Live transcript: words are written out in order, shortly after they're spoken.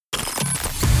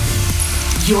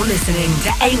You're listening to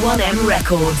A1M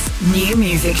Records New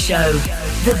Music Show.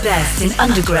 The best in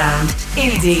underground,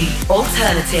 indie,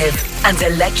 alternative, and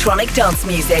electronic dance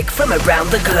music from around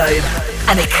the globe.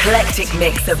 An eclectic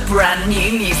mix of brand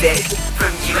new music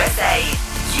from USA,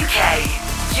 UK,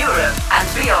 Europe,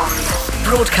 and beyond.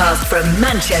 Broadcast from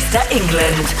Manchester,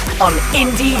 England on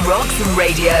Indie Rocks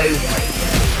Radio.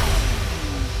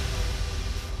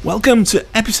 Welcome to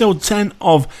episode 10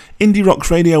 of Indie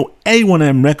Rocks Radio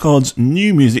A1M Records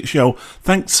New Music Show.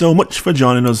 Thanks so much for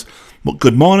joining us. But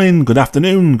good morning, good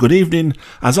afternoon, good evening.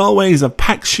 As always, a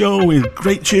packed show with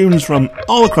great tunes from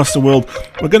all across the world.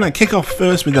 We're going to kick off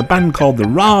first with a band called The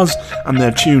Rars and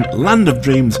their tune Land of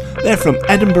Dreams. They're from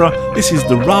Edinburgh. This is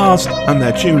The Rars and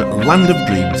their tune Land of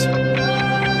Dreams.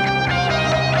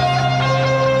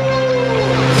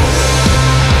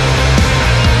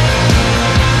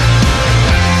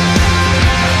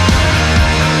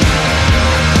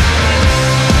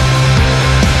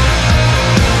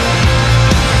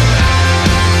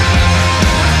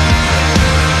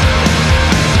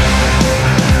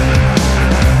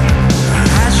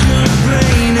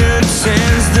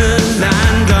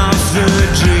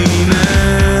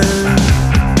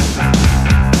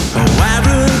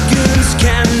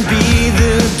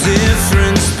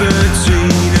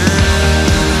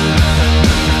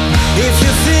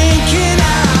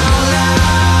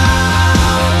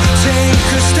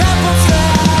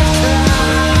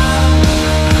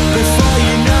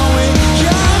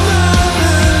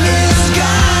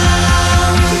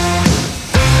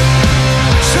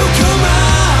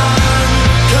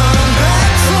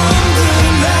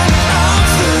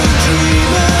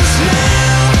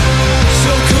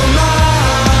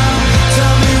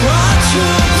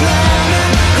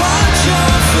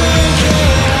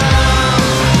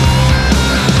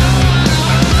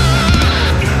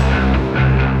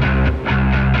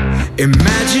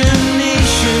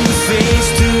 Imagination fades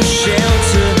to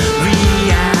shelter reality.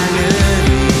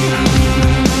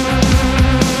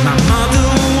 My mother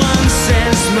once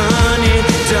says money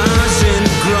doesn't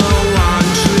grow on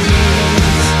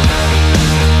trees.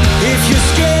 If you're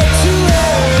scared to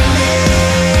earn it,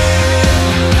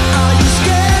 are you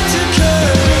scared to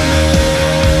curb it?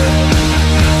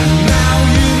 Now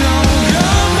you know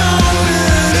your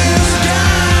moment is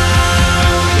gone.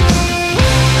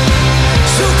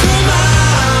 So come on,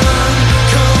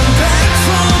 come back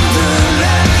from the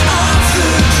land of the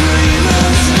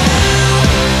dreamers now.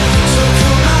 So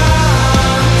come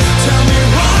on, tell me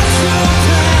what you're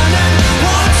planning,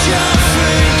 what you're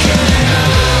thinking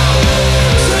of.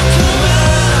 So come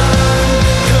on,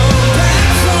 come back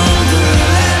from the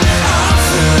land of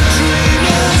the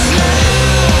dreamers now.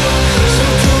 So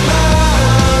come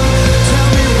on, tell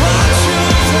me what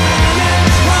you're planning,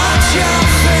 what you're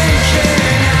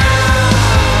thinking of.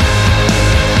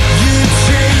 You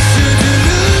chase a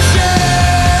delusion,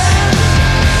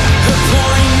 the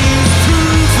point is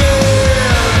proven.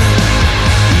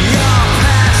 You're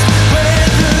past where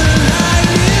the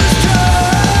line is drawn.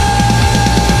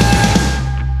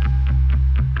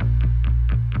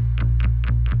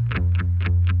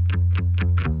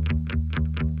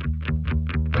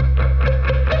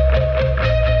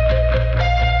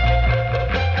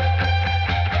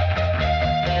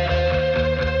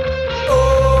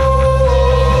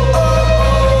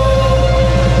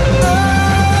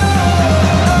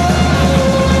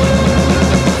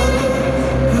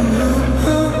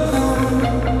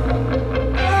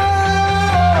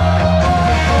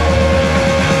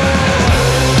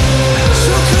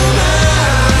 So come on,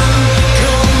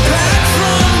 come back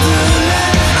from the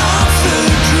land of the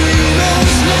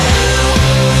dreamers now.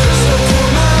 So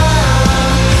come on,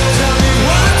 tell me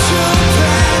what you're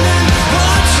planning,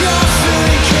 what you're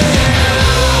thinking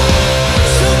of.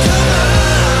 So come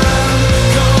on,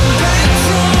 come back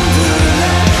from the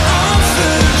land of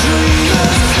the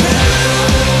dreamers now.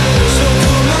 So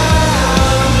come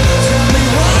on, tell me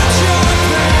what you're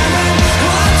planning,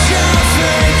 what you're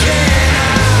thinking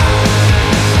of.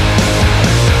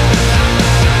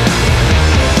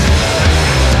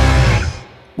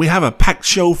 We have a packed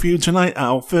show for you tonight.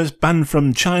 Our first band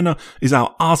from China is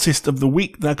our Artist of the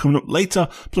Week. They're coming up later,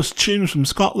 plus tunes from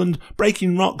Scotland,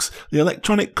 Breaking Rocks, the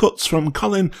electronic cuts from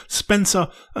Colin Spencer.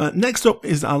 Next up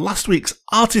is our last week's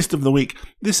Artist of the Week.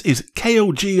 This is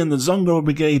KOG and the Zongo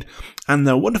Brigade and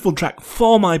their wonderful track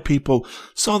For My People.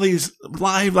 Saw these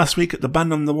live last week at the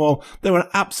Band on the Wall. They were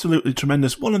absolutely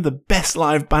tremendous. One of the best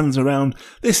live bands around.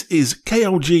 This is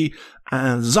KOG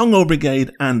and Zongo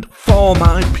Brigade and For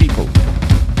My People.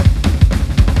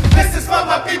 This is for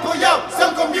my people, yo.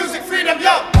 Zongo music freedom,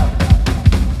 yo.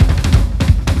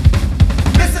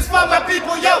 This is for my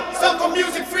people, yo. Zongo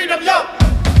music freedom, yo.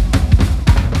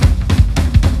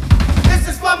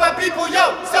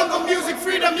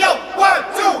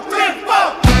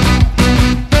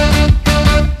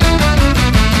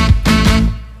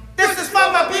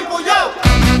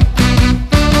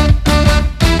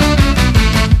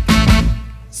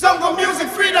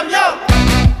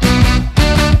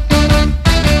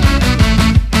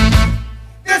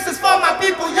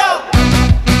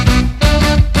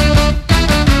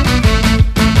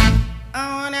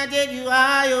 take you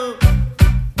higher.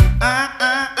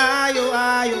 Ayo.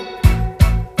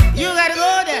 You gotta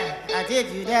go there, I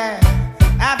take you there.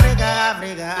 Africa,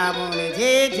 I wanna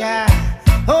take ya.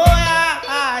 Oh, yeah,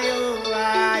 ayo.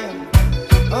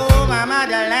 Oh, my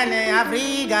motherland,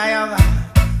 Africa, yoga.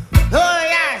 Oh,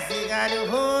 yes, you gotta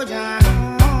hold ya.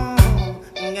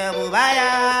 Ngabubaya.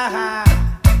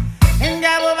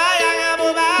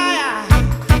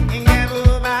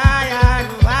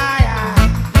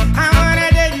 I wanna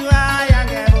take you higher,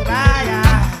 Ngabubaya.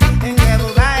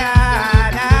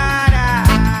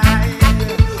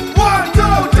 One,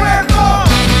 two, three, four.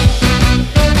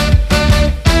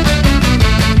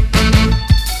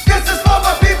 This is for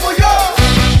my people, yo.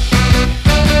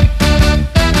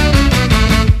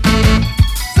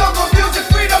 Soca music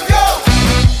freedom, yo.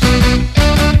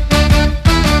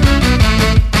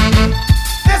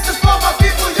 This is for my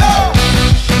people, yo.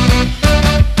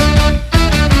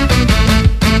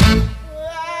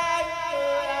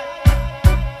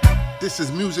 This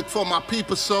is music for my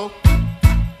people, so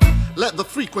let the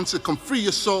frequency come free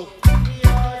your soul.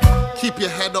 Keep your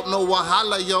head up, no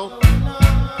wahala, yo.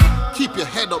 Keep your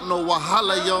head up, no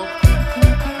wahala, yo.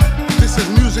 This is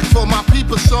music for my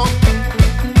people, so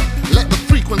let the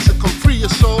frequency come free your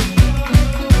soul.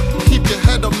 Keep your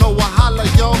head up, no wahala,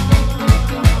 yo.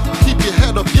 Keep your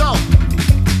head up, yo.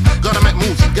 Gotta make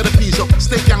moves, get a piece up.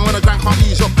 Stay young when the grind can't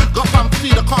ease up. Got fam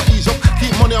feed, I can't ease up.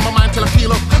 Keep money on my mind till I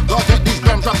feel up. Gotta get these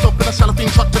grams wrapped up in a cellophane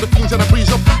shot to the fiends and I breeze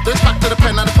up. Then it's back to the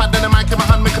pen and the pad, then the mic in my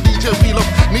hand, make a DJ wheel up.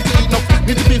 Need to eat enough,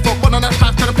 need to beef up. 1 and a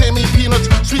half trying to pay me peanuts.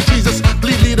 Sweet Jesus,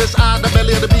 bleed leaders, the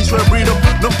belly of the beast where I breed up.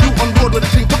 No you on road with a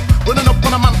think up. Running up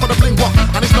on a man for the bling walk.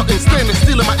 And it's nothing stainless,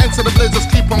 stealing my ends to the blazers.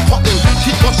 Keep on cutting,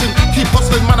 keep washing, keep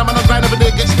hustling. Man, I'm on a grind every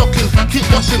day, get stuck in. Keep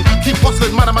washing, keep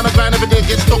hustling. Man, I'm on a grind every day,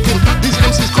 get stuck in. These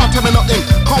MCs can't tell me nothing.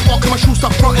 Can't walk in my shoes,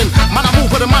 stop fronting. Man, I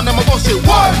move with a man, then my boss say 1,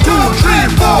 2,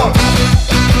 3, 4.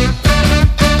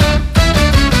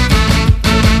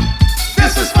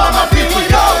 This is for my people,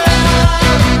 yo.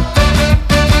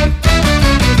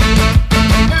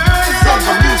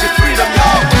 Soca music freedom, yo.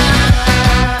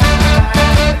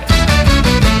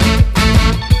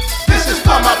 This is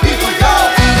for my people, yo.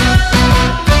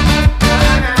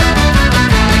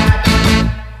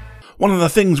 One of the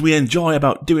things we enjoy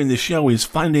about doing this show is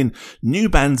finding new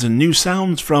bands and new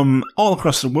sounds from all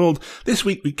across the world. This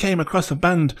week we came across a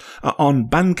band on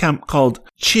Bandcamp called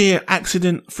Cheer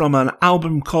Accident from an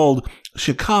album called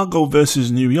Chicago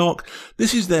vs. New York.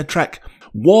 This is their track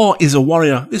War is a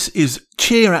Warrior. This is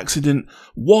Cheer Accident,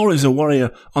 War is a Warrior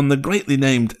on the greatly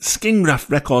named Skingraft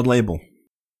record label.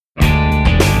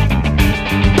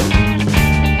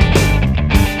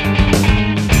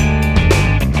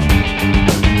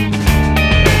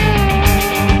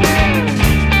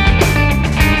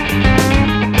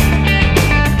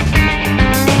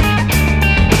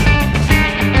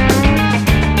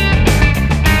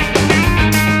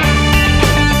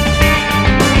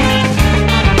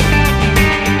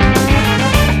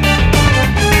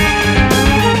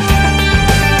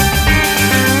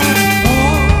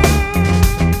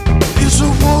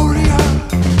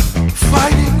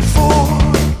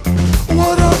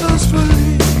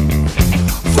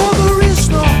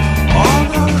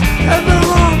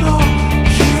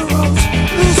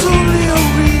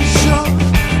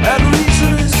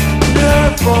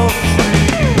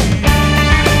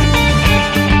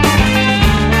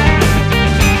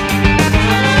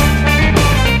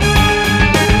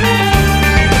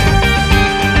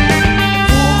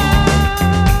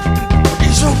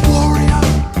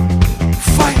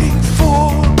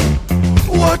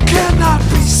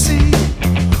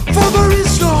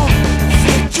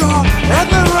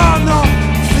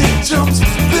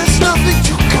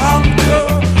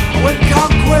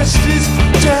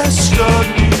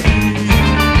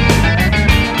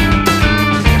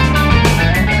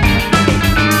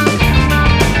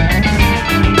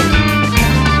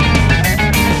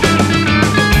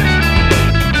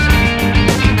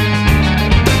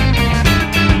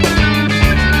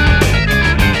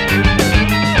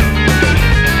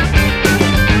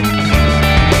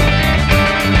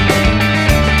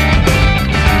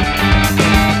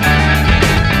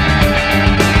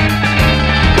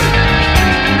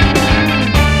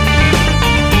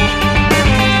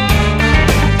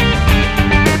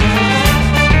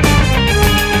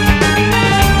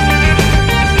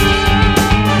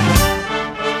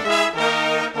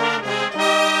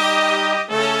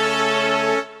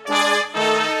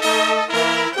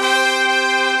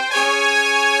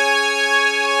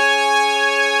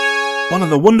 One of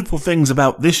the wonderful things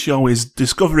about this show is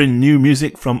discovering new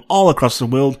music from all across the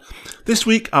world. This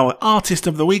week, our artist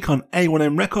of the week on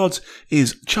A1M Records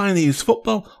is Chinese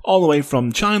Football, all the way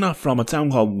from China, from a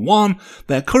town called Wuhan.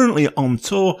 They're currently on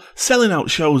tour, selling out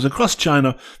shows across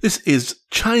China. This is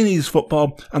Chinese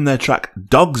Football and their track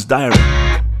Dog's Diary.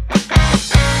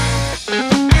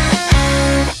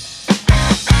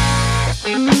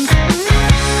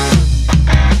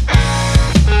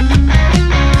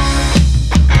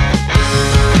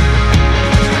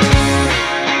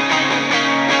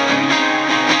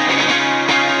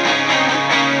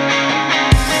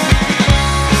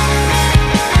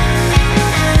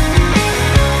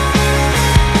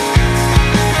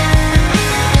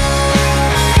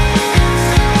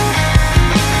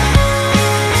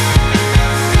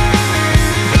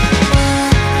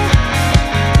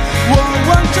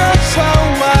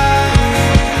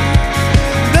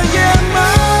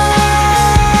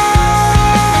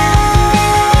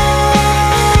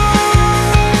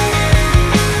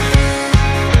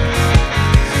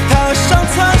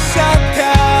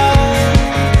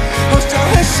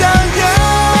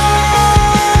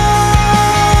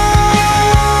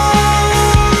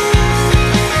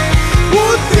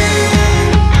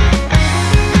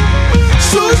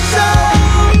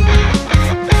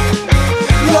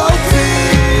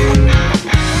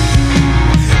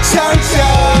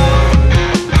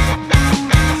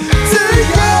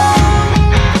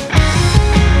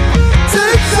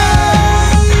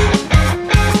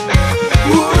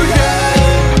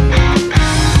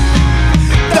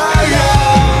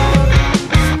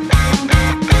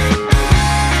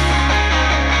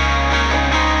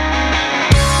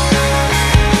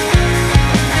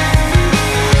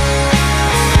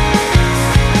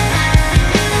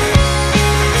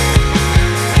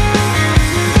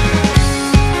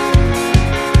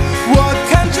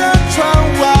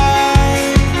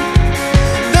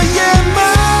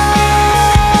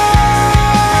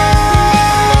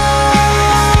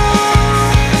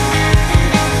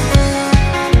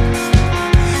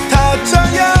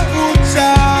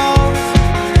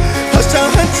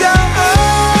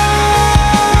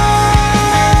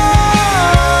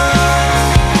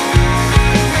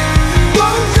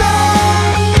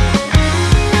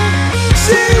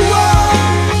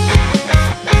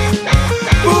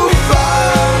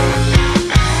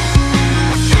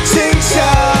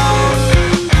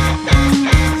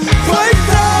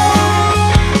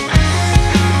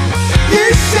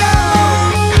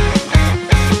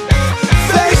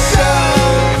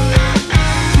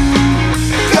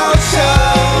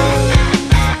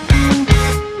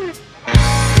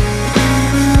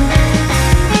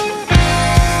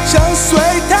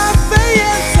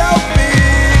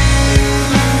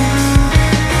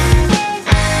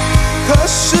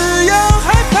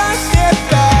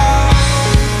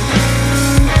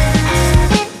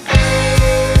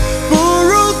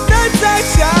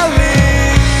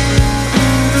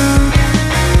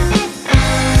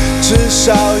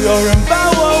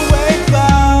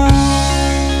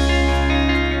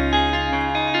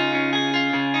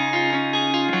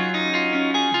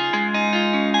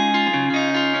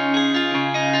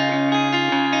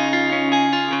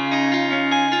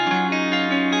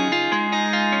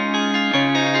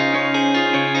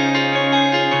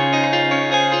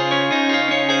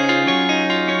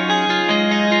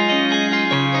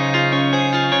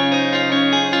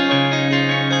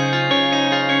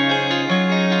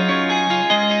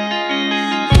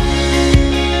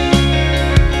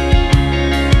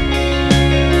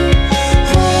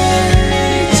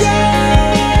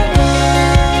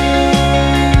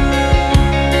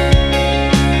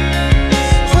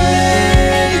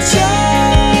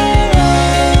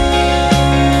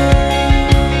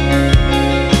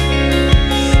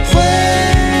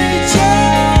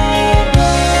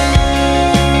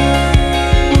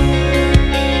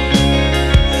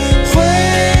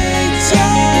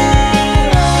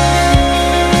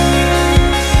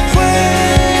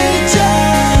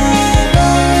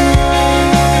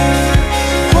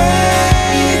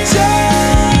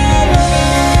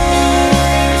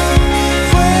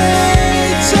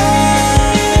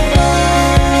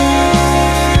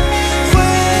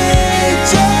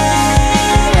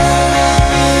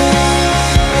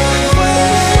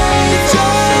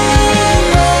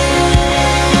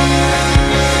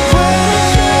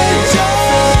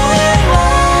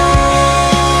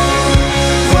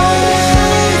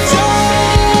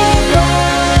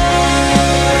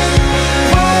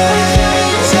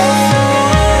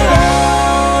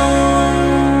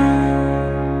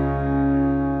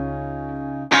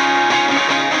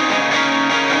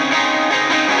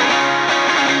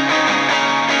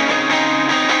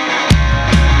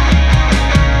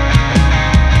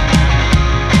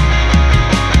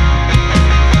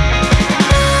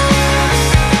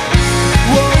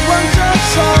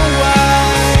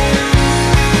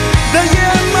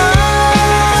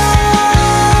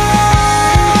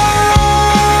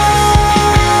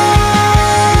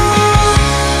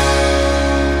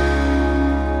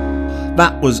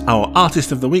 That was our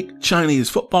Artist of the Week, Chinese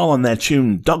Football, and their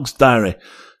tune Dog's Diary.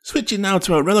 Switching now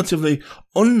to a relatively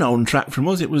unknown track from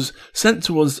us. It was sent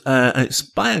to us, it's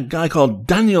by a guy called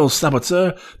Daniel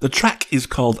Saboteur. The track is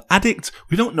called Addict.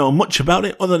 We don't know much about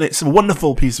it other than it's a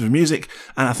wonderful piece of music,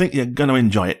 and I think you're going to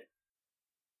enjoy it.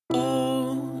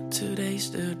 Oh, today's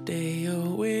the day I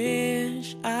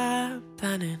wish I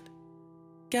planned it.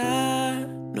 Got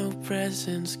no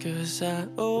presents 'cause I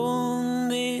own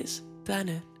this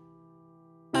planet.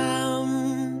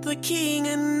 I'm the king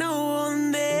and no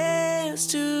one there's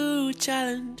to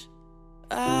challenge.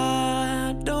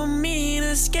 I don't mean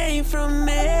escape from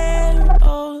it.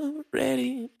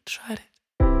 Already tried it.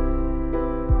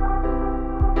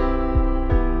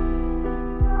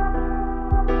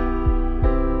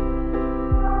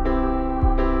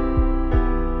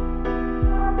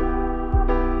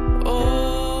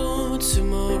 Oh,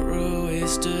 tomorrow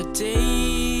is the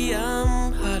day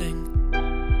I'm hiding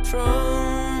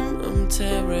from. I'm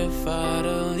terrified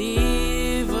I'll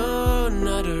leave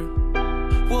another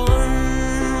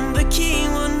one. The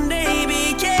king one day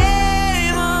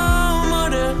became a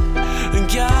mother.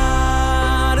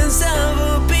 God himself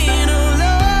will be a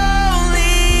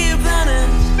lonely planet.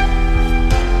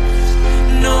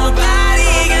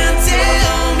 Nobody can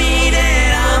tell me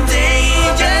that I'm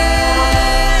dangerous.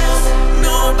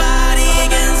 Nobody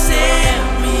can save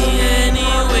me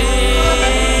anyway.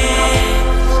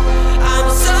 I'm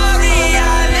sorry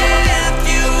I left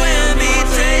you and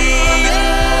betrayed you.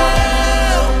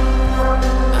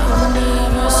 I'm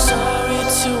never sorry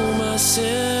to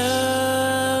myself.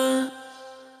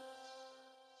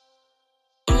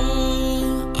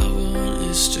 All I want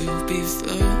is to be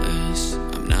flawless.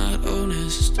 I'm not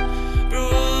honest.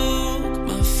 Broke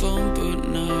my phone, but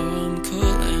now I'm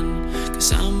calling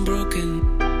 'cause I'm broken.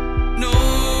 No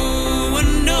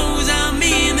one knows I'm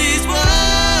in these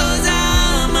walls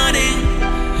I'm hiding.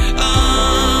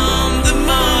 I'm the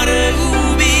martyr who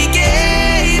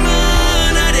became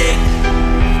an addict.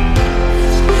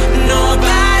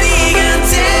 Nobody can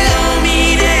tell me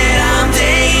that I'm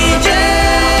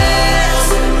dangerous.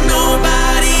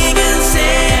 Nobody can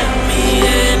save me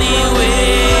anyway.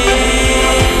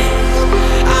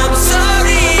 I'm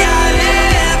sorry I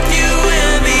left you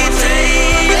and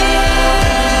betrayed you.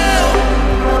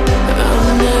 I'm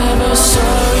never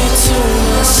sorry to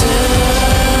myself.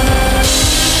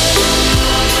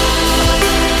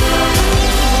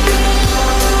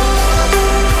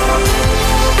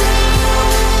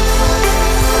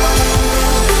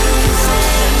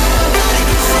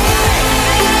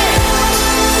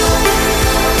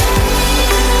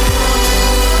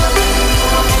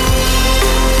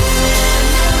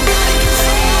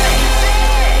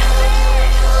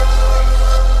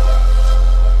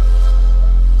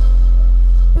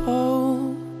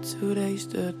 Oh, today's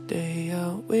the day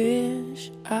I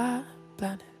wish I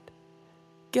planned it.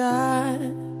 Got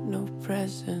no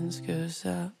presents 'cause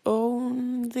I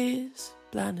own this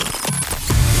planet.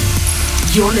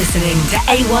 You're listening to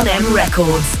A1M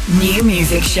Records New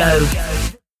Music Show.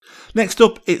 Next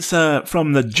up, it's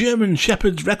from the German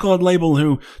Shepherds record label,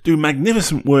 who do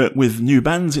magnificent work with new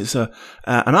bands. It's an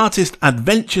artist,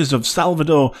 Adventures of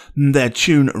Salvador, and their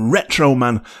tune Retro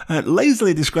Man.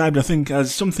 Lazily described, I think,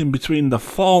 as something between The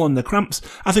Fall and The Cramps.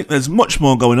 I think there's much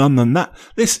more going on than that.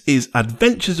 This is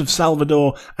Adventures of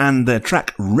Salvador and their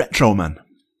track Retro Man.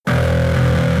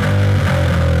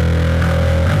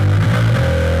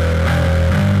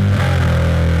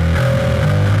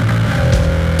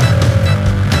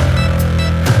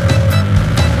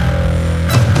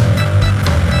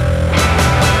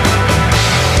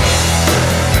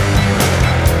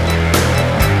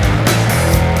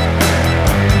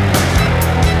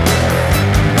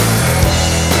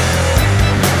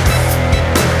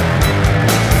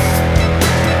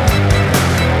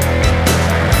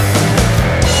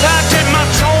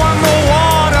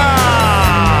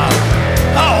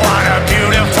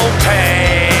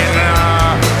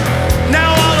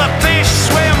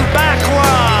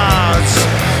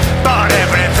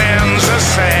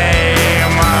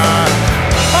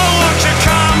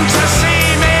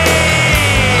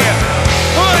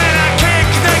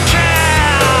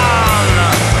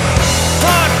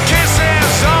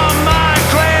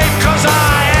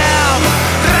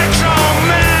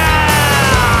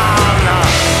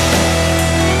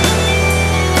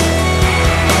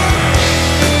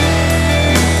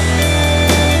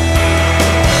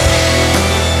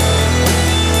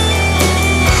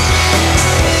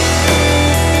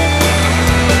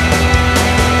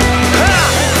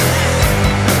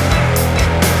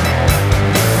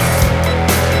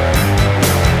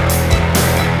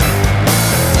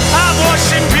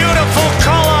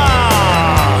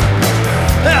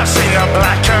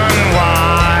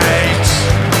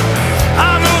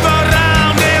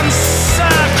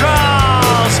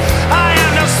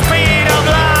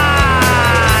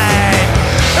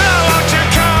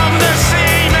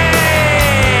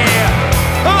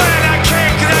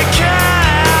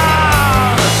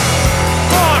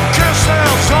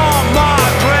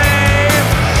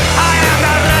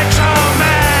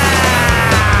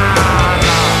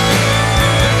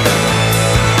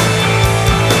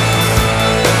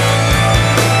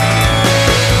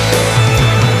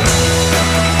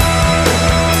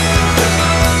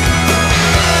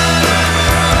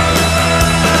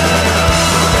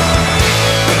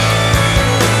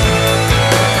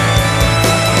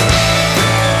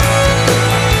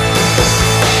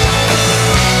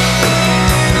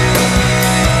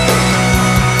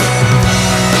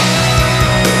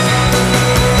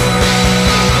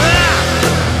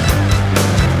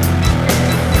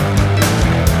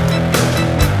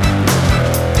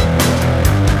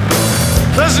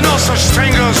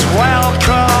 beggars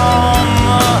welcome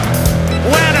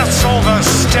when it's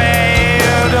overstayed.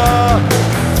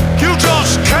 You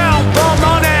just count the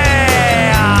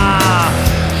money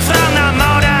from the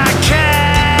motorcade.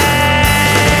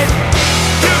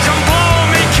 You can blow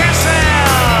me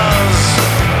kisses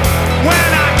when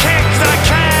I kick the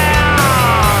can.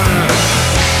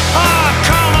 Oh,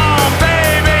 come on,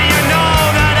 baby, you know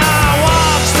that I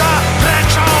was the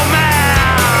retro man.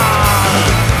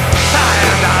 I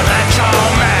am the retro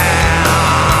man.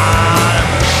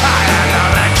 I am the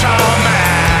retro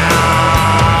man.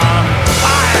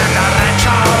 I am the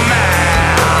retro man.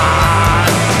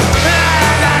 I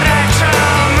am the retro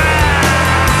man.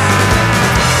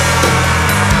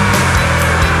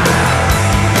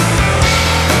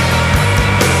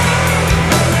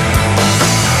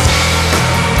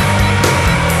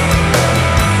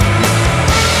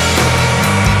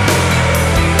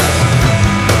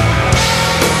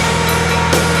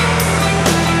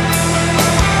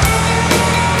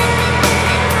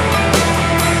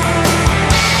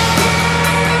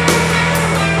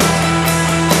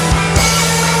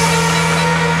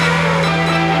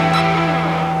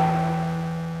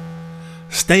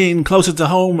 Staying closer to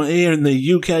home here in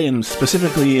the UK and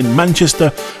specifically in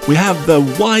Manchester, we have the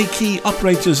Y-Key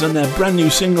Operators and their brand new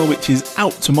single, which is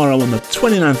out tomorrow on the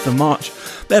 29th of March.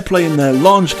 They're playing their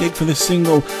launch gig for this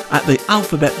single at the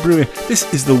Alphabet Brewery. This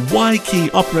is the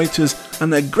Y-Key Operators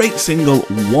and their great single,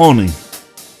 Warning.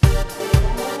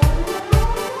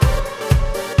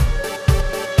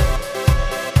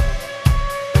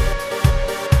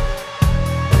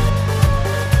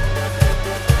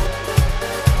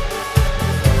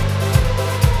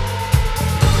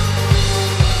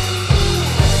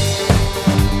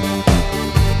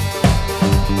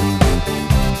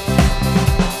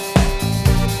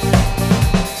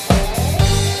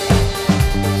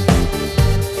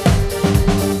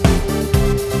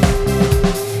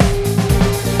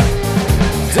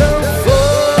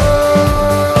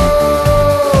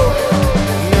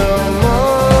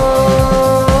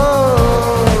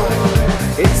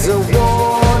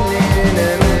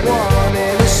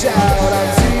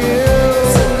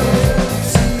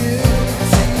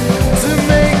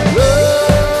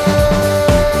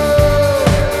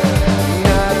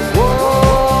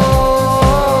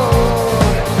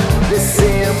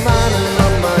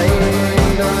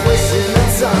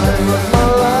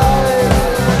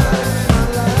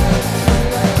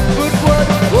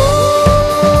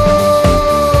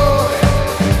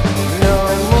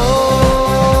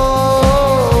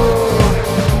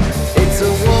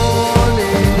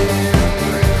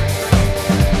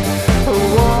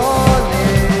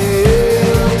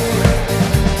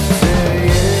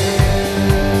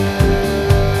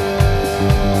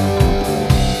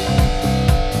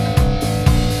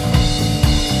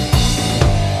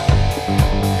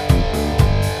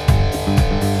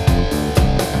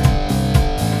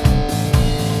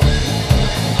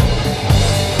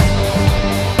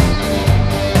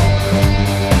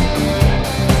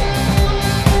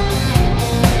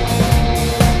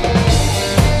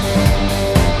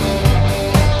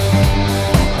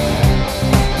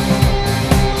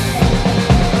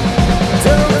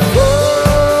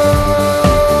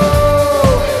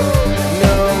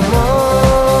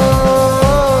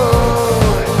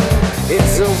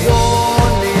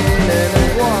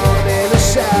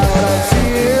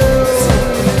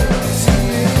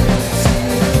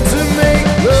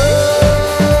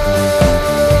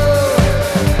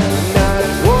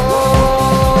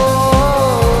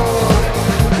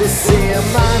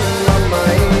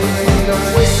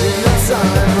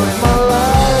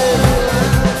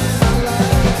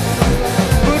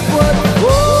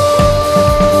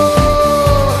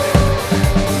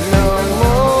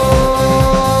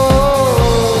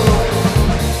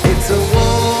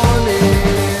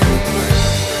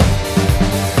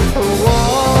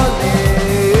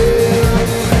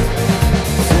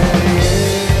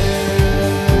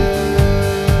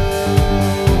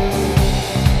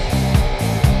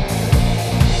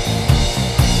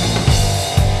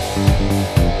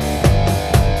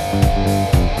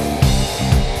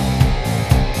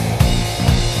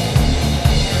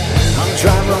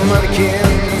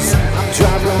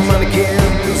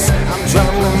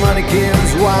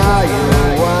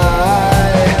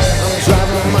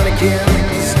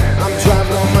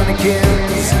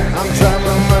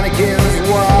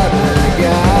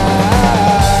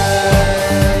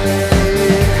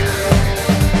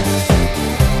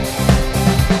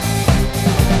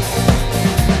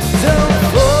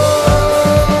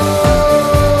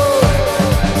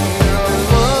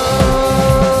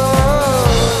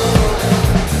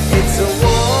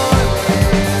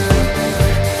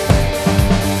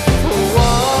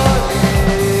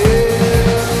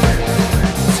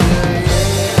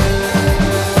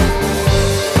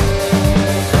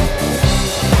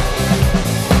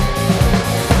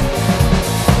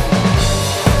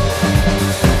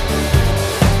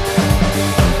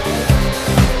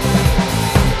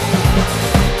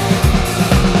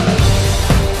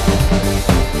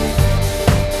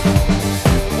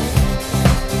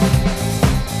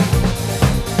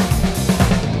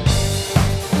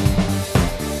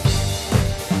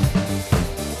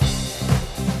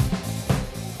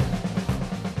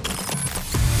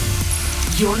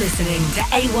 You're listening to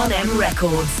A1M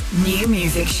Records New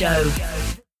Music Show.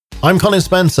 I'm Colin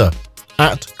Spencer,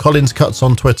 at Collins Cuts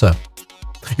on Twitter.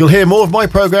 You'll hear more of my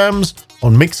programs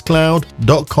on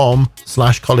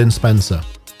mixcloud.com/Colin Spencer.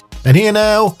 And here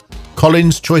now,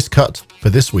 Colin's choice cut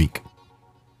for this week.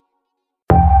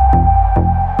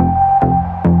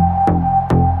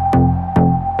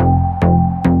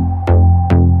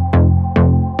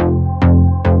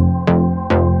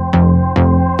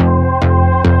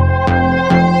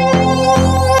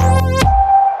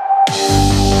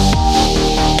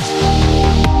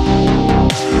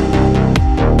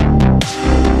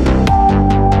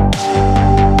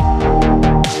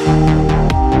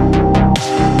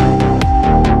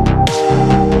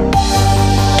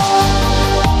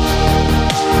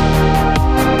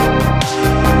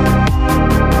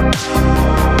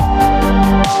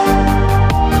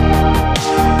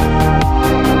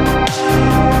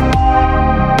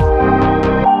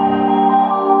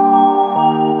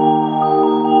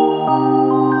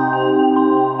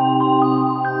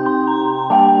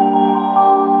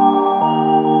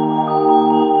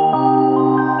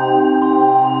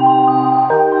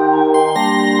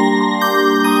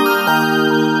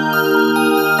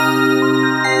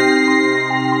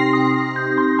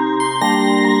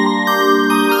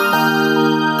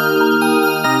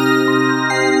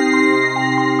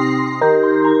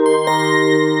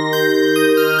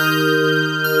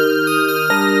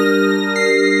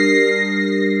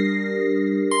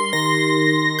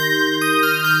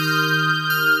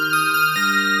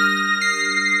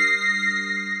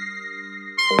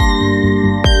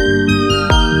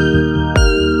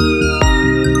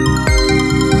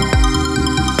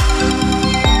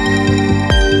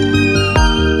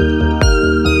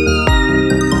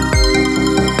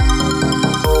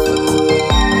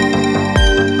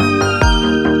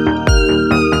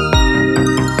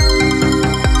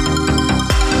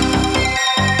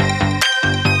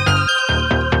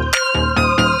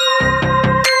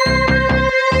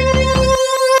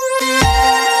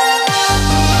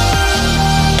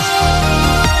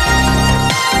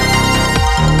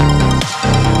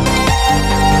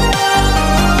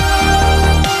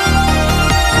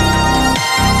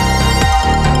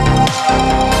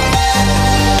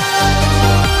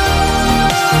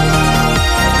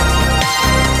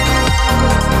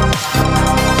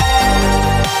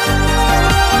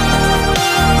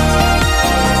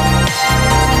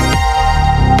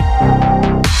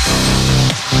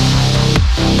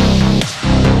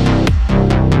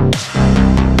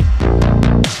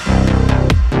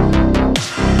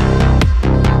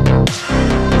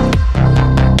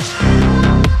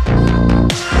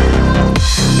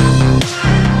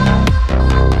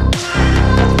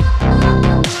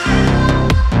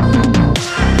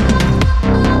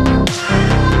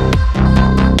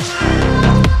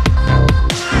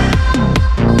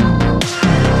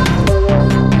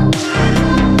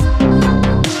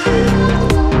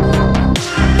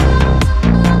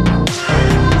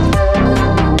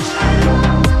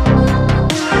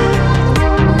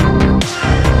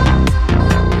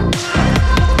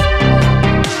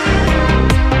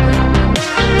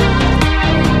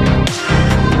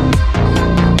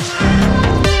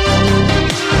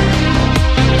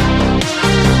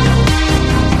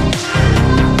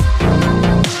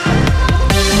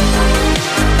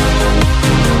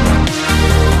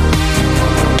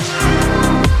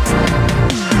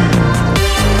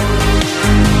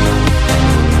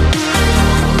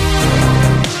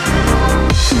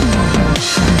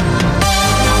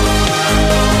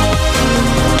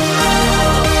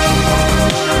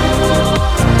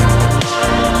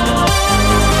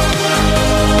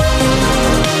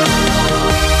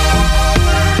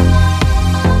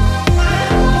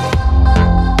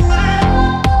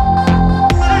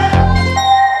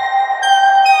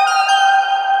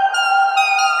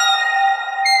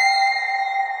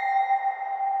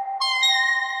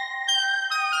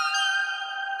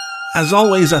 As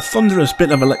always, a thunderous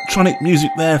bit of electronic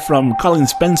music there from Colin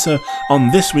Spencer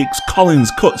on this week's Colin's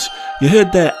Cuts. You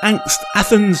heard their Angst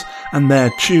Athens and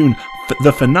their tune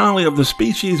The Finale of the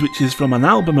Species, which is from an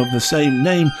album of the same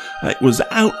name. It was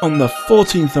out on the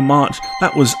 14th of March.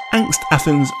 That was Angst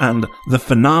Athens and The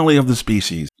Finale of the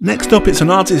Species. Next up, it's an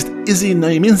artist, Izzy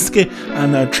Naiminski,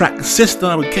 and her track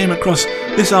Sister. We came across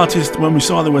this artist when we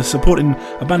saw they were supporting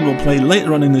a band we'll play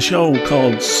later on in the show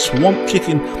called Swamp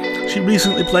Chicken. She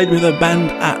recently played with her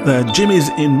band at the Jimmy's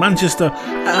in Manchester.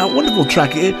 A wonderful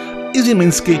track here, Izzy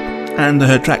Minsky and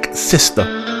her track Sister.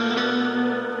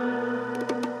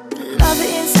 Love it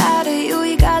inside of you,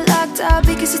 you got locked up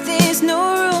because you think there's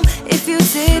no room. If you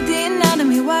say the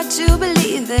anatomy, what you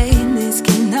believe in, this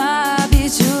cannot be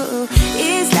true.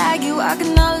 It's like you're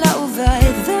walking all over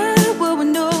the world with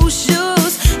no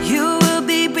shoes. You will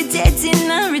be protecting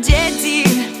and rejecting.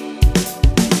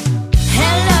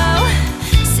 Hello,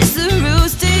 sister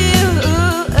rules to you.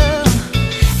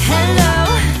 Hello,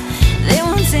 they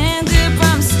won't send good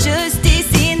promises,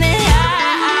 justice in their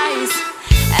eyes.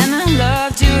 And I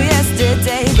loved you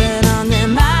yesterday, but on their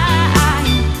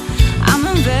mind, I'm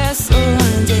a vessel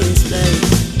on display.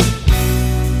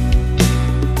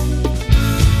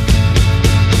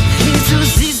 It's your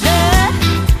sister,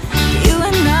 you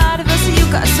are not a vessel, you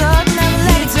got so never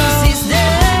let it go. Sister,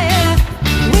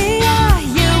 we are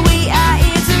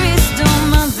here to restore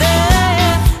mother.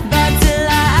 Back to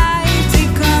life, to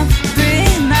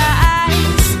compromise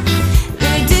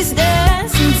the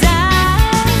distance and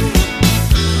time.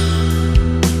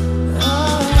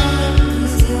 Oh,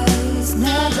 it's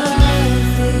never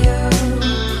for you.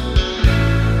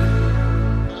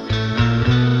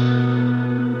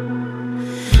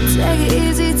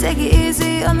 Take it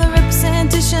easy on the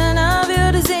representation of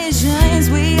your decisions.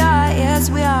 We are, yes,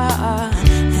 we are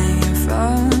hanging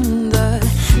from the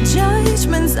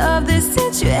judgments of the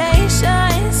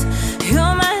situations.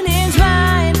 Your mind is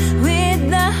right with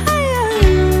the higher.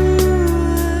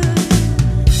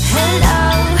 Hello,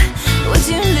 would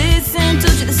you listen?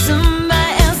 Told you that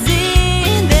somebody else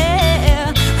in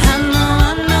there. I know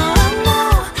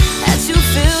that you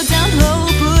feel down low,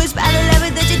 pushed by the level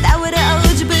that you thought would have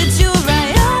owed you, but you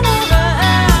right on over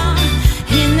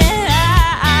in their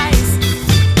eyes.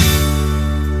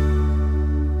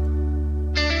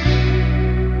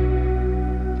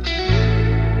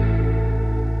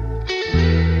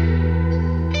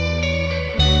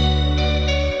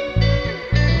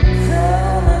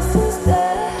 Oh, my sister,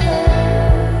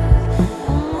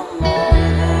 I'm a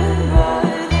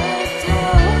brother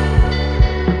too.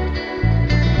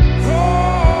 Hey,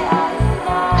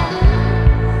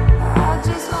 I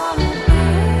just wanna be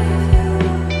with you.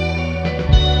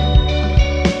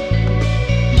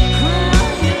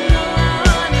 You know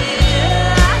I need it.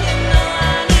 You know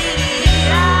I need it.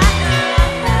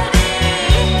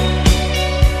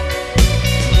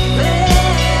 Where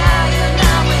are you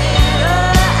now? Where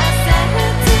I said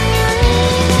to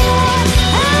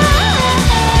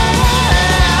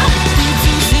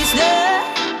you, sister,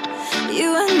 you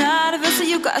are not a vessel,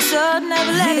 you got a sword,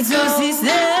 never let it go.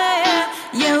 Sister,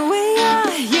 yeah, we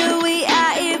are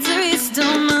here to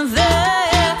restore mother.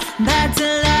 Back to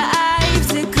life,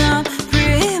 to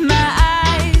compromise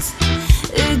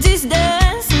the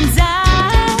distance and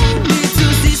time.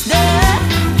 Little sister,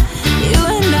 you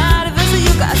are not a vessel,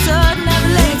 you got a sword, never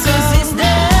let it go.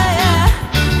 Sister,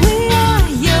 we are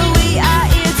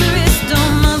here to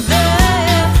restore mother.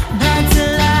 Back to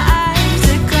life,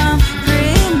 to compromise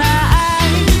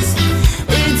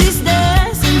the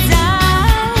distance and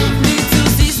time. Little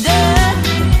sister.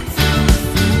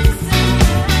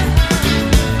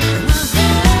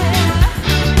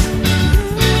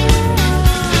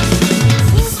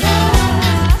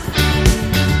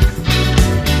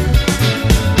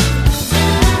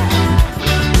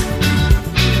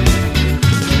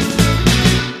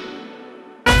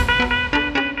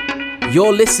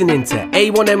 You're listening to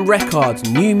A1M Records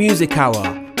New Music Hour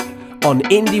on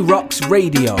Indie Rocks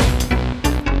Radio.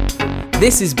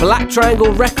 This is Black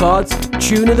Triangle Records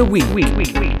Tune of the Week.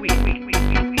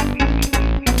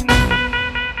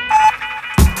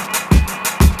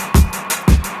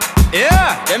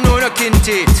 Yeah, them know no kin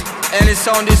teeth. Any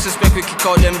sound disrespect, we kick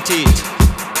out them teeth.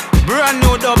 Brand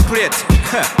new dub plate,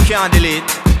 can't delete.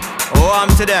 Oh,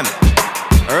 I'm to them.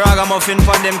 Ragamuffin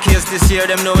for them case this year,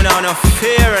 them know we now no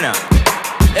fear enough.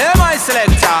 Hey, my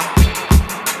selector.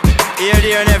 Here,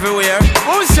 there, and everywhere.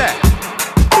 Who say?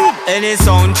 Any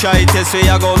sound try test, we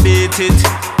a go beat it.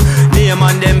 Name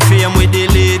and them fame, we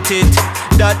delete it.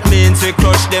 That means we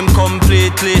crush them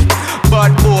completely.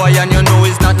 Bad boy, and you know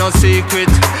it's not no secret.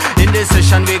 In this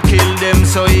session, we kill them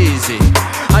so easy.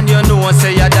 And you know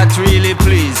say yeah, that really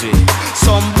please me.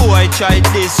 Some boy try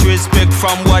disrespect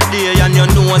from what day, and you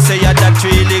know say yeah, that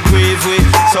really grieve we.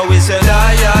 So we say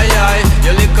die,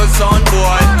 you little son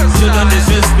boy. Shouldn't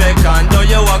disrespect and know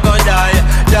you are gonna die.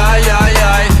 Die,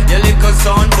 you little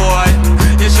son boy.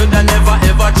 You shoulda never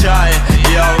ever try.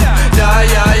 Yo, die,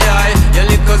 you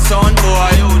little son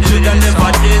boy. Shoulda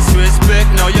never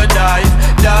disrespect, now you die.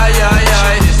 Die,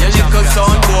 you little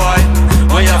son boy.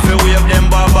 Why you feel wave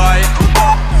them bye bye?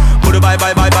 Put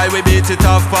bye, we beat it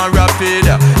off and rapid.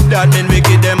 That mean we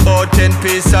give them about 10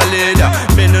 piece solid.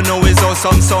 Me no know is how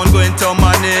some sound going to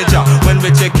manage. When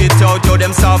we check it out, yo,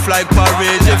 them soft like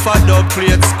porridge. If I don't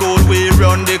play at school, we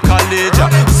run the college.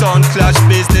 Sound clash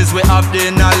business, we have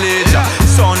the knowledge.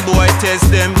 Sound boy test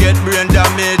them, get brain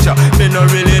damage. Me no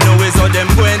really know is how them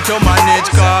going to manage.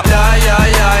 Cause die,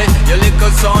 you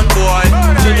little sound boy.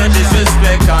 You don't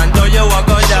disrespect and know you are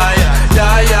gonna die.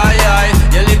 Die,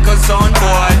 you little sound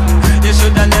boy. You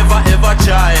shoulda never ever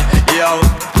try. Yo,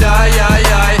 die,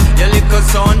 you little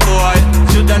sound boy.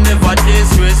 Shoulda never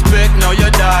disrespect, now you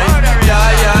die.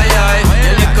 Die,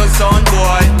 you little sound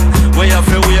boy. We have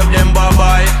to wave them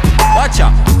bye-bye. Watch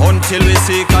out, until we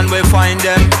seek and we find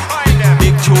them.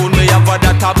 Big tune we have a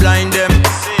data blind them.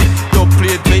 Top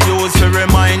plate we use to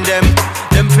remind them.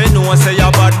 Them fi know say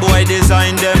a bad boy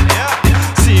design them.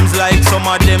 Seems like some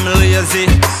of them lazy.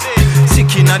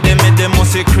 Sick inna them and them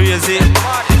must be crazy.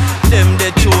 Them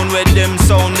the tune with them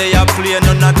sound they a play.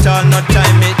 None at all, no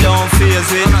time it don't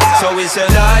phase it. So we say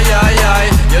die,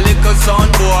 you little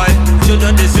sound boy.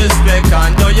 Shouldn't disrespect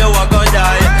and know you a gonna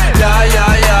die. Die,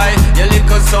 you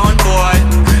little sound boy.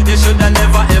 You shoulda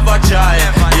never ever try.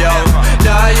 Yo,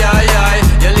 die,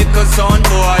 you little sound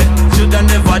boy. Shoulda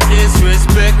never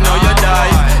disrespect, now you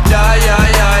die. Die,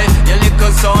 you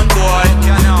little sound boy.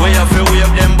 We have to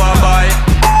wave them bye-bye.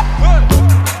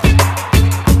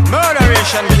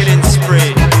 Murderation killing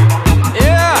spree.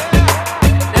 Yeah,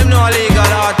 them no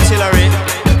illegal artillery.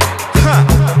 Huh.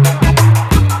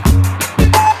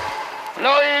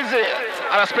 No easy.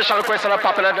 And a special request on a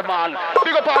popular demand.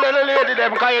 Big up all the lady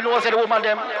them, cause you know say the woman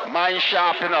them mind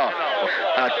sharp, you know.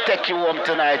 Take you home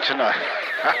tonight, you know.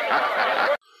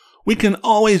 We can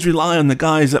always rely on the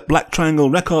guys at Black Triangle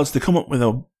Records to come up with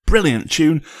a brilliant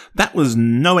tune. That was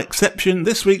no exception.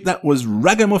 This week that was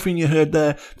Ragamuffin you heard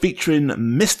there, featuring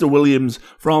Mr. Williams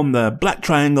from the Black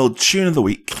Triangle Tune of the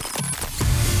Week.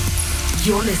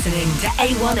 You're listening to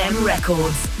A1M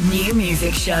Records New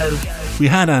Music Show. We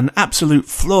had an absolute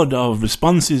flood of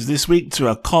responses this week to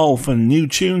a call for new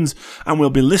tunes, and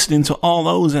we'll be listening to all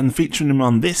those and featuring them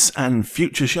on this and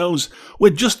future shows.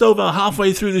 We're just over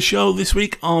halfway through the show this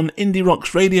week on Indie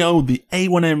Rocks Radio, the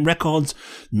A1M Records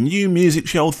New Music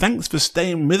Show. Thanks for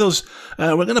staying with us.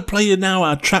 We're going to play you now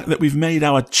our track that we've made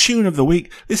our Tune of the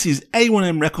Week. This is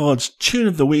A1M Records Tune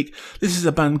of the Week. This is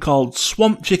a band called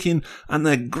Swamp Chicken and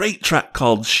their great track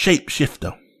called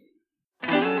Shapeshifter.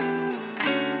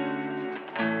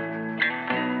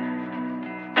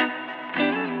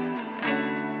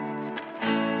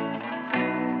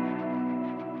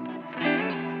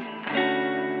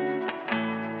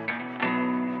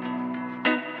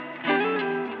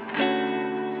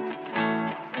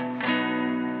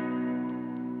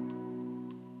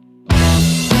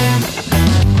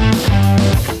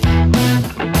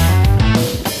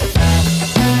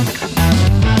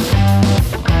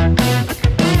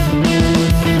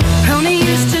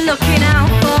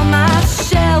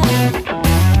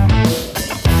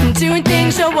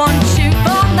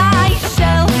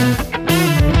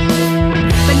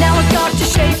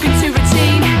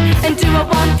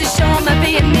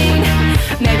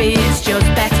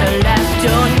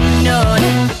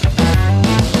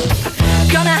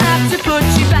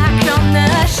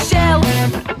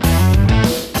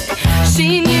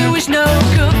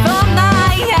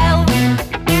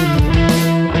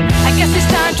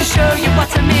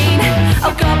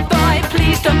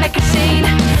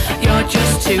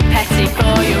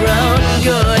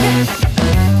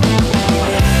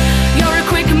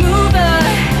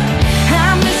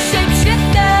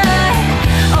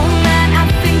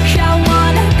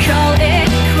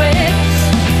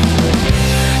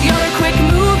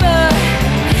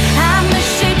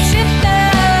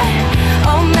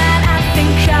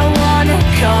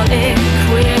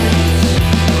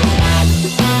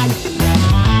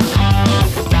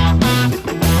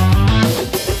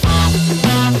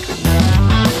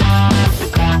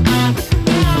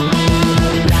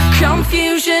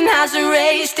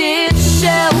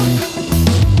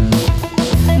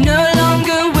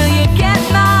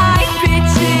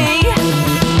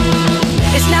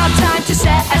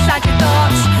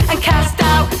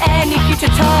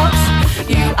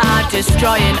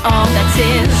 Destroying all that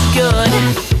is good.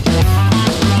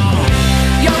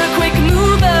 You're a quick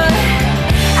mover,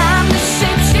 I'm the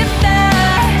shapeshifter.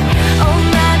 Oh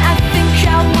man, I think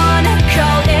I wanna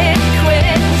call it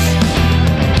quits.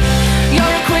 You're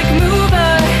a quick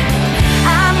mover,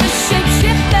 I'm the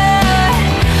shapeshifter.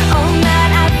 Oh man,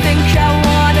 I think I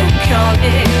wanna call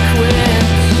it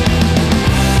quits.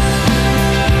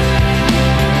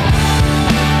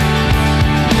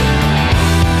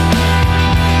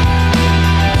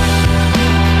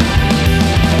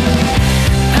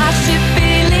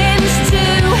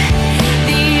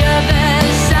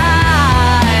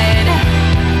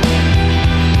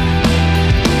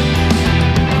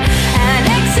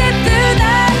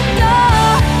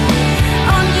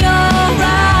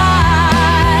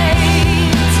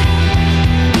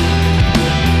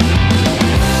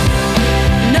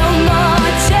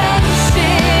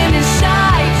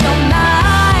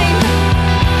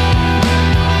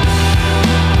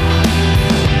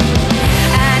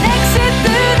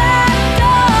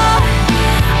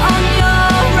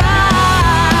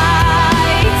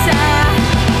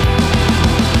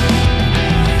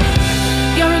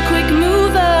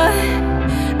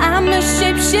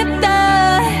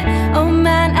 shapeshifter. Oh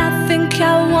man, I think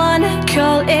I wanna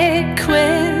call it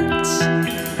quits.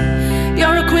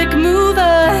 You're a quick mover,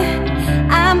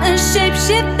 I'm a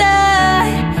shapeshifter.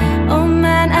 Oh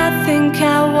man, I think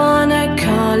I wanna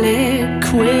call it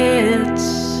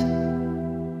quits.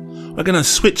 We're going to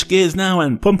switch gears now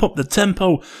and pump up the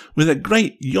tempo with a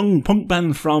great young punk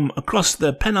band from across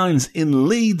the Pennines in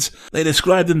Leeds. They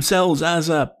describe themselves as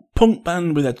a punk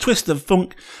band with a twist of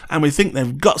funk, and we think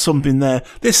they've got something there.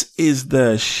 This is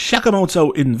the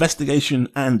Shakamoto Investigation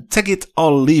and Take It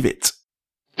or Leave It.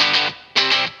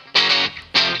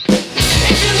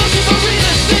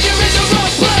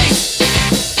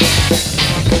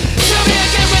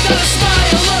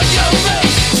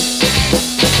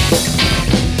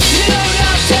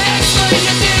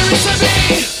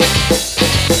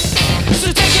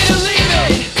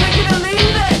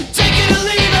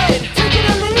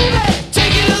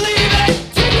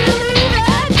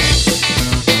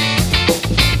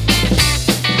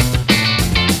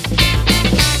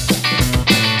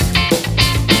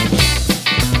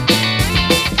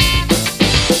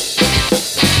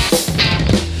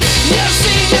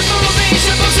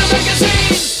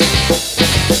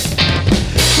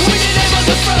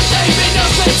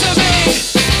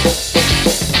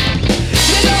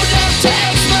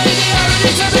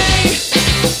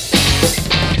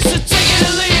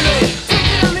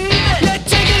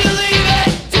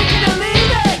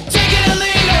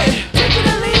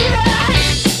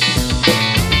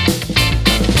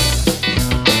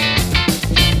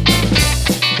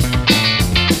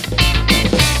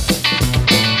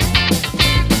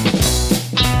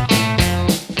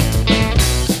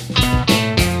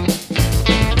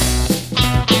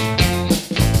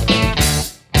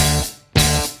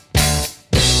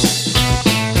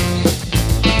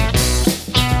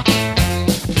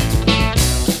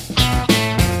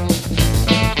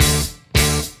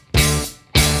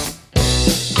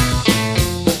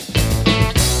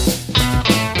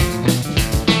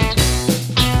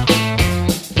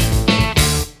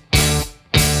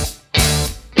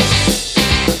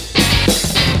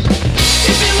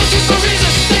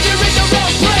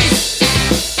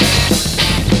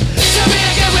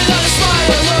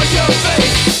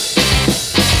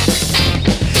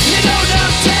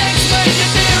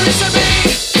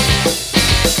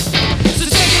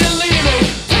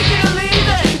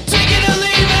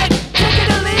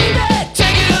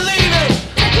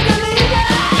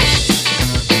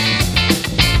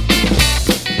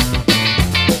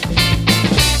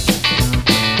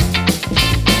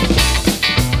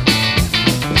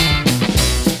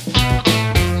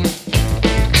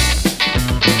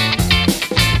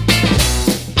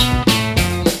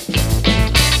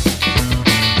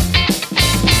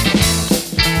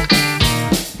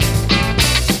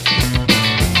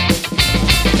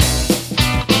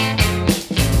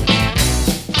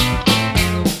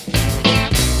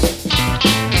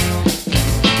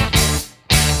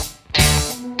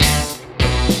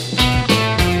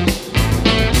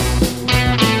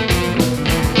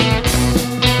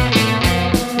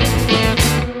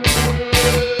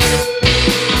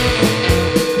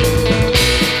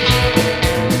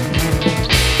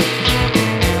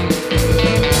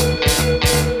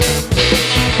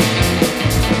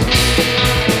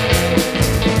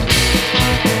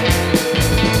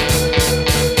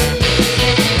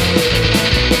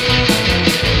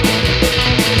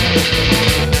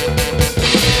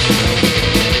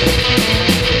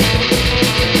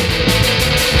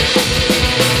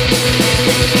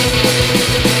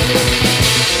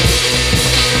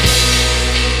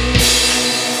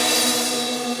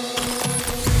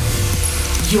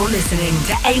 You're listening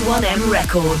to A1M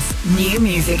Records New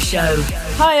Music Show.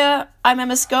 Hiya, I'm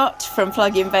Emma Scott from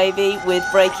Plug-in Baby with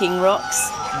Breaking Rocks.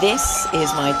 This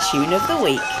is my tune of the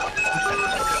week.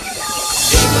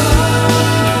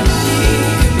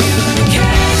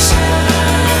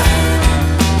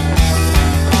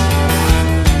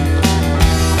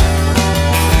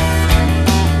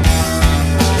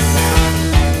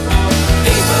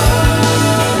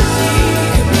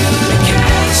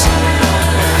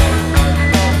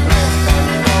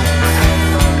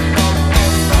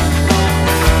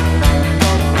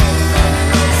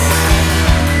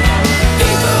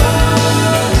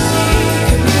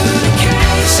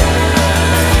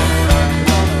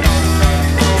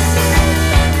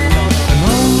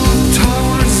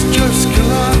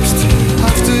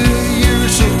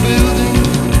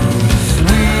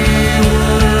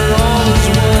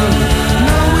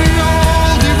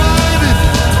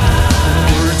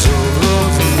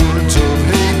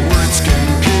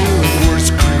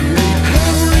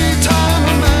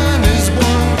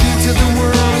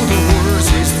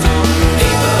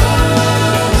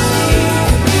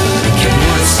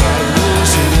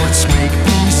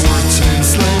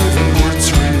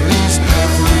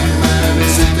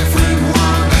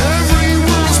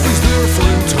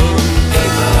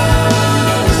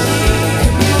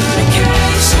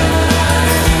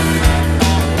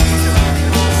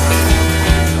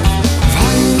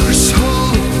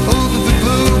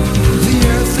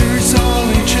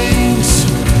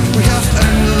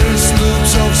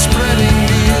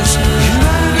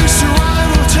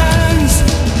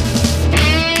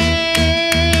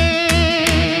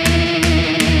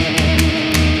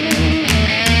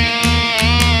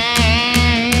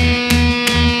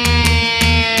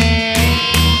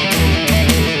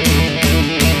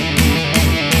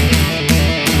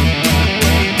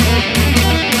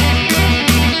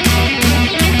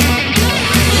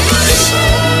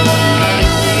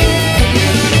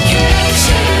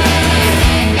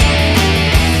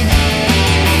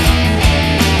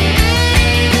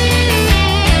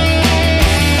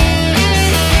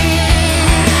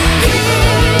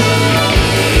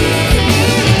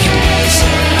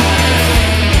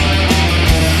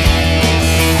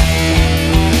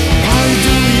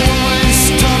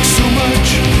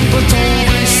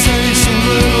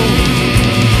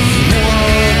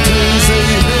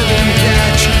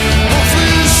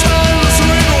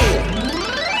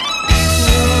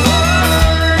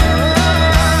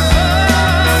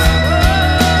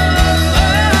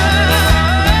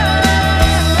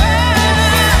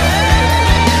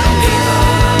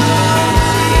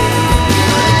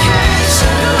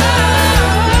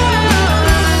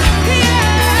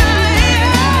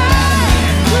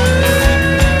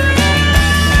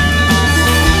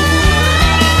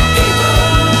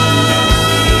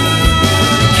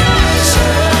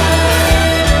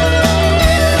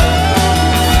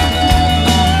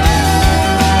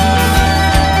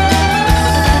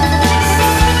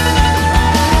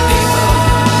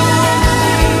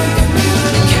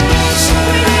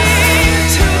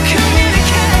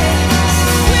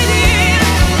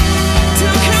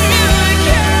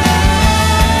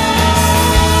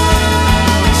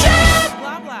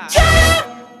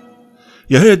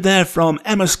 You heard there from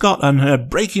Emma Scott and her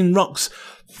Breaking Rocks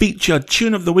feature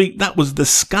tune of the week. That was The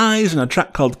Skies and a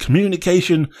track called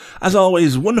Communication. As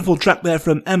always, wonderful track there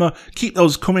from Emma. Keep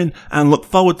those coming and look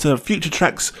forward to future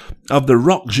tracks of the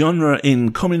rock genre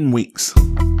in coming weeks. You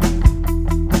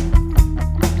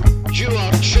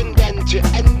are tuned in to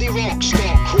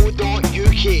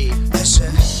indierocks.co.uk. This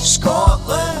is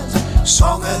Scotland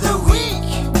Song of the Week.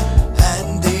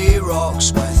 Indie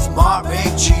Rocks with Mark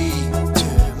McGee. To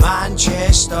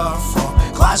Manchester from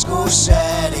Glasgow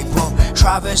City Pub.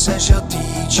 Travis is your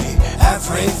DJ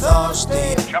every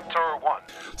Thursday. Chapter 1.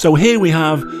 So here we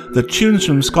have the tunes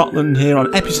from Scotland here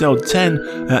on episode 10.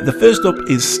 The first up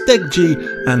is Steg G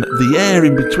and The Air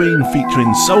in Between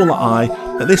featuring Solar Eye.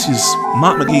 This is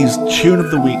Mark McGee's tune of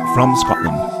the week from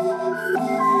Scotland.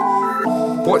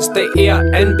 What's the air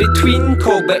in between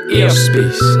called the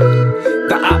airspace?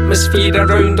 The atmosphere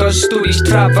around us, stories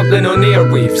travelling on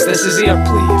airwaves. This is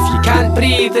airplay. If you can't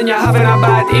breathe and you're having a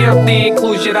bad air day,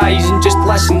 close your eyes and just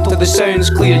listen till the sounds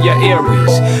clear your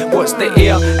airways. What's the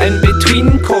air in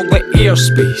between called the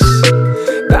airspace?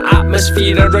 The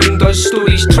atmosphere around us,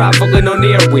 stories travelling on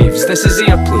airwaves. This is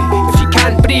airplay. If you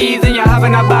can't breathe and you're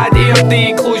having a bad air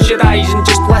day, close your eyes and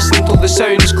just listen till the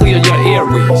sounds clear your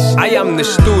airways. I am the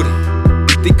story.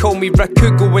 They call me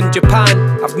Rakugo in Japan.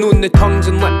 I've known the tongues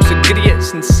and lips of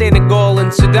griots in Senegal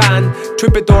and Sudan,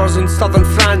 troubadours in southern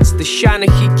France, the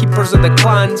Shanachie keepers of the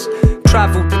clans.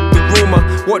 Travelled with the Roma,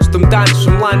 watched them dance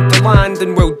from land to land.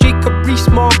 And while Jacob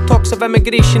Rees-Mogg talks of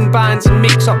immigration bans and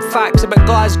makes up facts about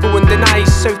Glasgow and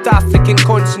denies South African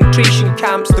concentration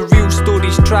camps, the real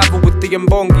stories travel with the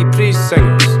Mbongi praise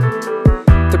singers.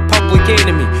 The Public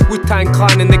Enemy, Wu-Tang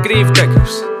Clan and the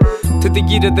Gravediggers. To the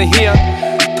Year of the Hare,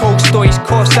 Tolstoy's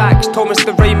Cossacks, Thomas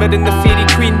the Rhymer and the Fairy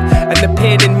Queen, and the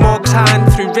pen in Mogg's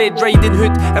hand through Red Riding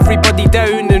Hood, everybody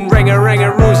down and ring a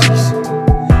roses.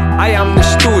 I am the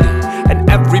story and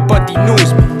everybody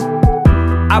knows me.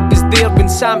 I was there when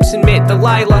Samson met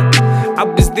Delilah. I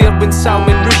was there when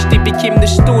Salman Rushdie became the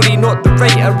story, not the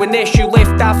writer. When Eshu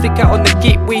left Africa on the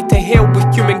gateway to hell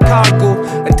with human cargo.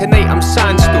 And tonight I'm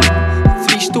Sandstone,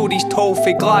 3 stories tall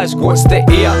for Glasgow. What's the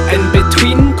air in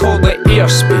between called the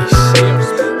airspace?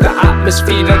 The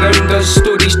atmosphere around us,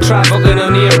 stories travelling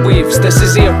on airwaves. This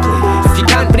is airplay. If you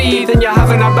can't breathe and you're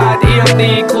having a bad air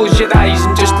day, close your eyes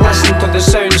and just listen till the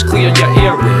sounds clear your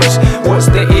airwaves. What's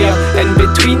the air in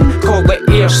between called the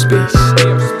airspace?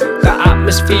 The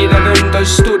atmosphere around us,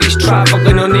 stories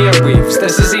travelling on airwaves.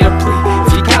 This is airplay.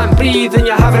 If you can't breathe and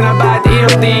you're having a bad air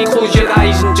day, close your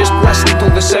eyes and just listen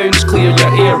till the sounds clear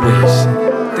your airwaves.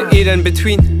 The air in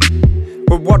between,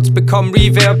 where words become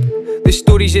reverb. The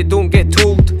stories that don't get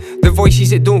told, the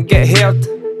voices that don't get heard.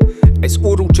 It's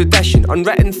oral tradition,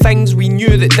 unwritten things we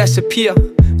knew that disappear.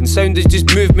 And sound is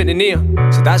just movement in air,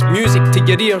 so that's music to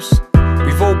your ears.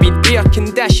 We've all been air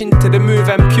conditioned to remove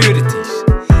impurities.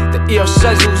 The air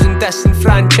sizzles in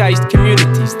disenfranchised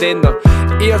communities. Then they're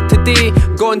air today,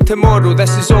 gone tomorrow,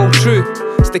 this is all true.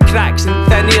 It's the cracks in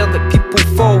thin air that people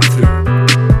fall through.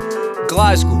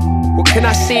 Glasgow, what can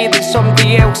I say that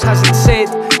somebody else hasn't said?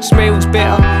 Smells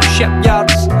better,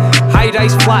 shipyards,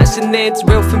 high-rise flats and neds,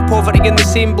 wealth and poverty in the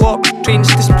same block, trains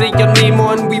to spray your name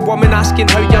on, wee woman asking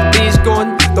how your day's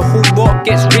gone, the whole lot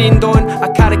gets rained on, a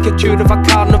caricature of a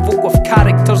carnival of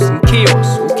characters and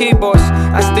chaos. Okay boss,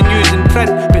 that's the news in print,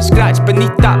 but scratch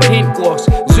beneath that paint gloss.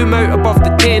 Zoom out above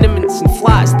the tenements and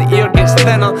flats, the air gets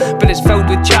thinner, but it's filled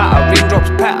with chatter,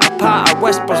 raindrops pitter patter,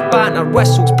 whispers banter,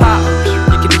 whistles patter.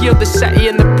 You can hear the city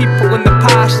and the people in the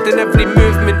past, in every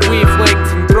movement,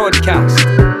 wavelength and broadcast.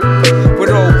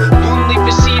 We're all lonely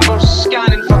receivers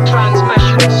scanning for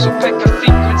transmissions, so pick a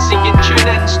frequency and tune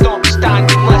in, stop,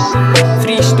 stand and listen.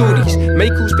 3 stories.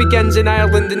 Michael's begins in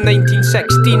Ireland in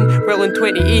 1916, well in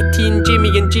 2018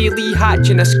 Jamie and Jay Lee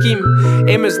hatching a scheme.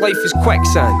 Emma's life is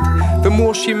quicksand. The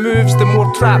more she moves, the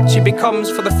more trapped she becomes.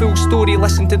 For the full story,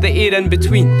 listen to the air in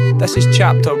between. This is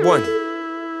chapter 1.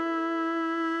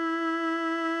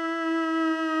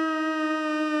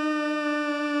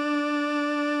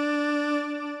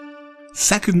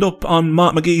 Second up on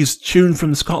Mark McGee's Tune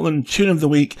from Scotland, Tune of the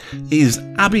Week, is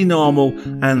Abby Normal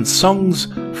and Songs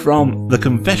from the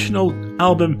Confessional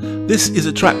album. This is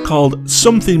a track called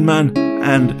Something Man,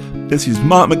 and this is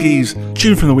Mark McGee's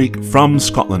Tune from the Week from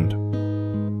Scotland.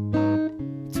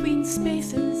 Between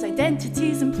spaces,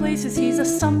 identities and places, he's a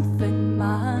something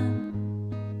man.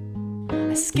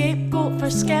 A scapegoat for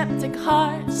skeptic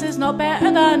hearts is not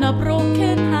better than a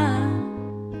broken hand.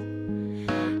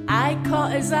 I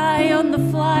caught his eye on the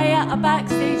fly at a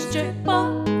backstage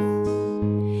jukebox.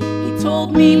 He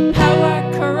told me power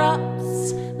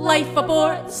corrupts, life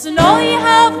aborts, and all you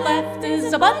have left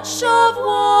is a bunch of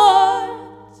warts.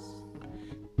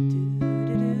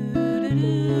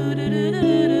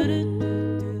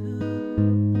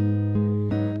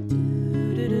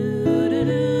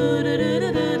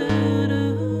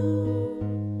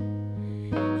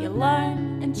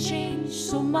 learn and change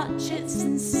so much it's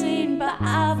insane, but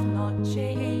I've not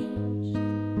changed.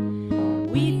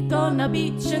 Weed on a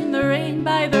beach in the rain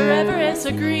by the river, it's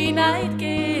a green-eyed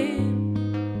game.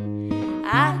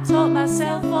 I taught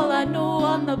myself all I know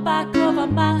on the back of a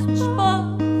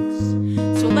matchbox.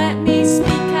 So let me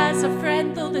speak as a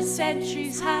friend though the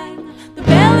centuries hang. The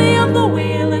belly of the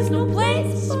whale is no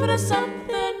place for a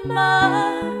something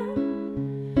man.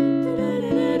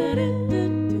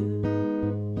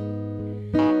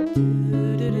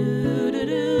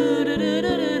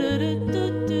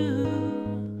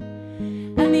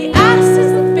 And the ass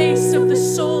is the face of the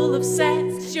soul of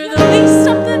sex. You're the least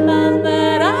something man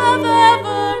that I've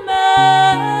ever met.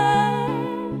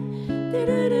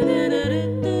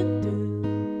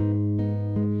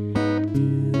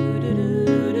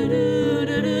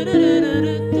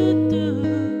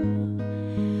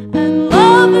 And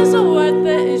love is a word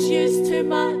that is used too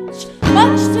much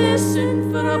too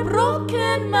soon for a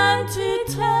broken man to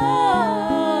touch.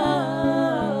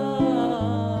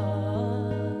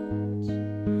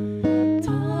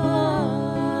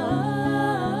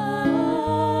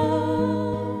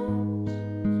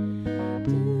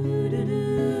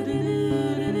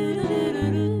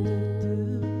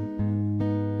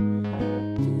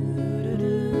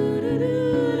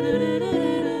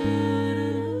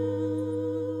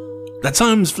 The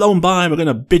time's flown by. We're going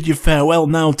to bid you farewell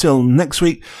now till next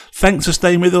week. Thanks for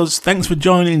staying with us. Thanks for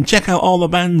joining. Check out all the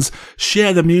bands.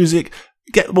 Share the music.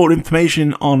 Get more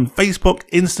information on Facebook,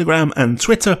 Instagram and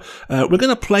Twitter. We're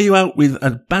going to play you out with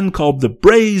a band called The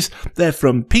Brays. They're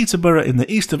from Peterborough in the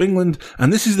east of England.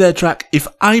 And this is their track, If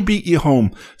I Beat You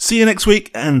Home. See you next week.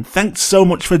 And thanks so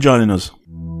much for joining us.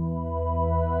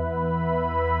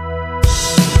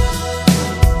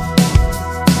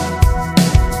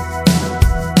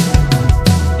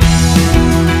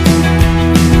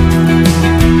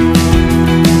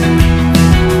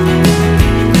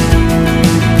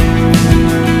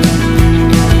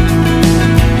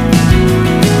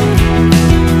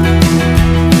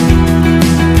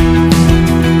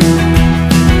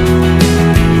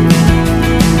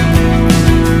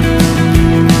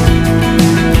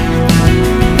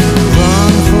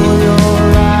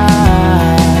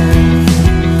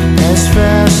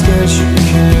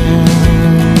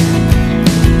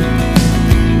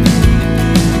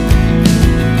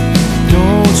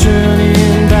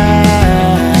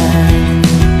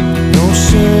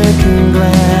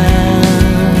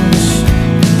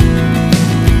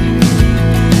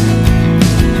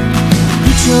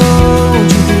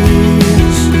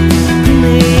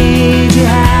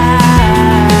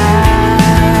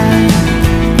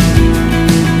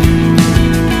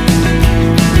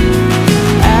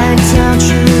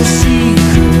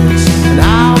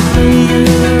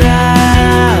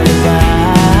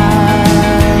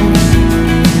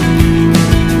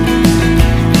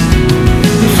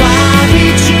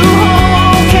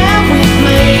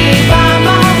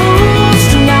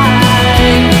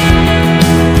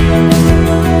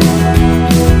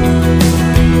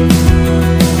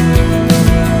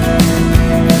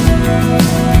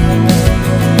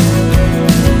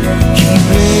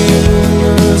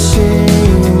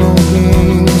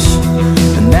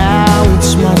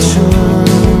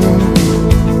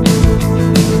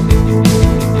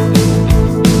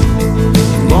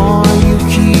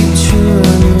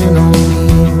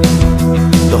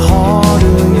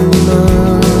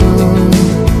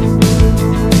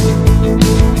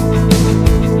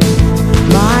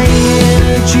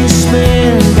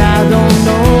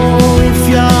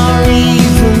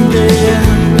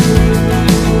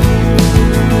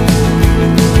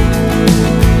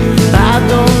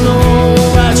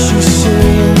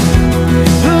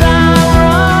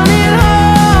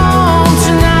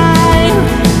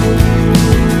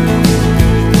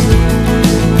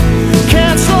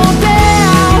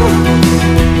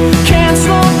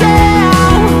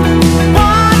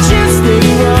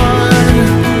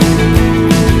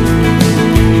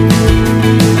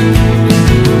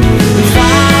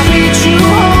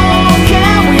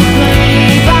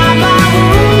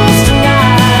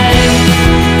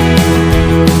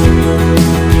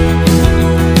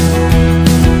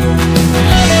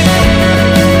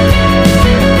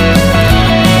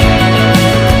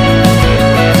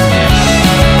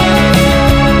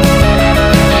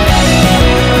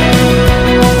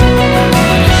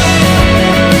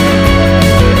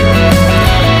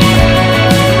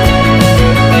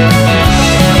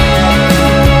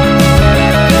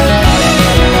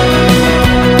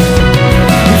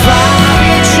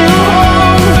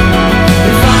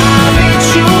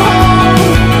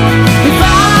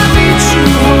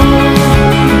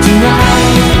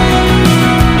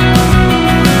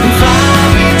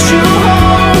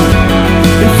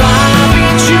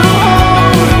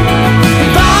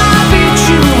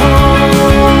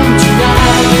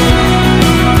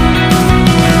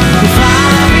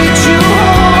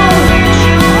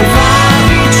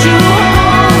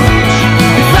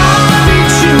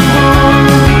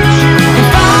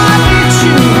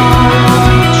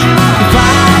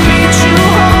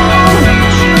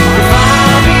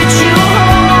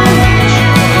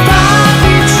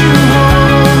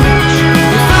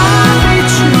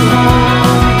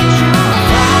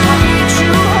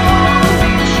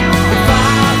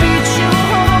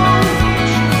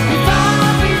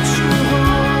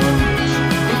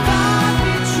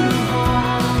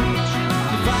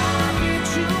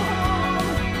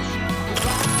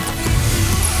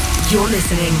 You're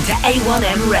listening to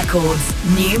A1M Records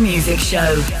New Music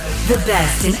Show. The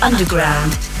best in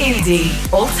underground, indie,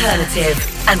 alternative,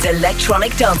 and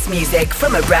electronic dance music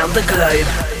from around the globe.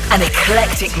 An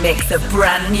eclectic mix of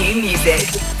brand new music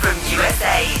from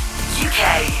USA,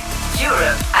 UK,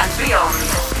 Europe, and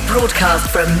beyond. Broadcast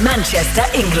from Manchester,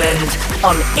 England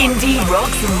on Indie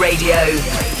Rocks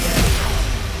Radio.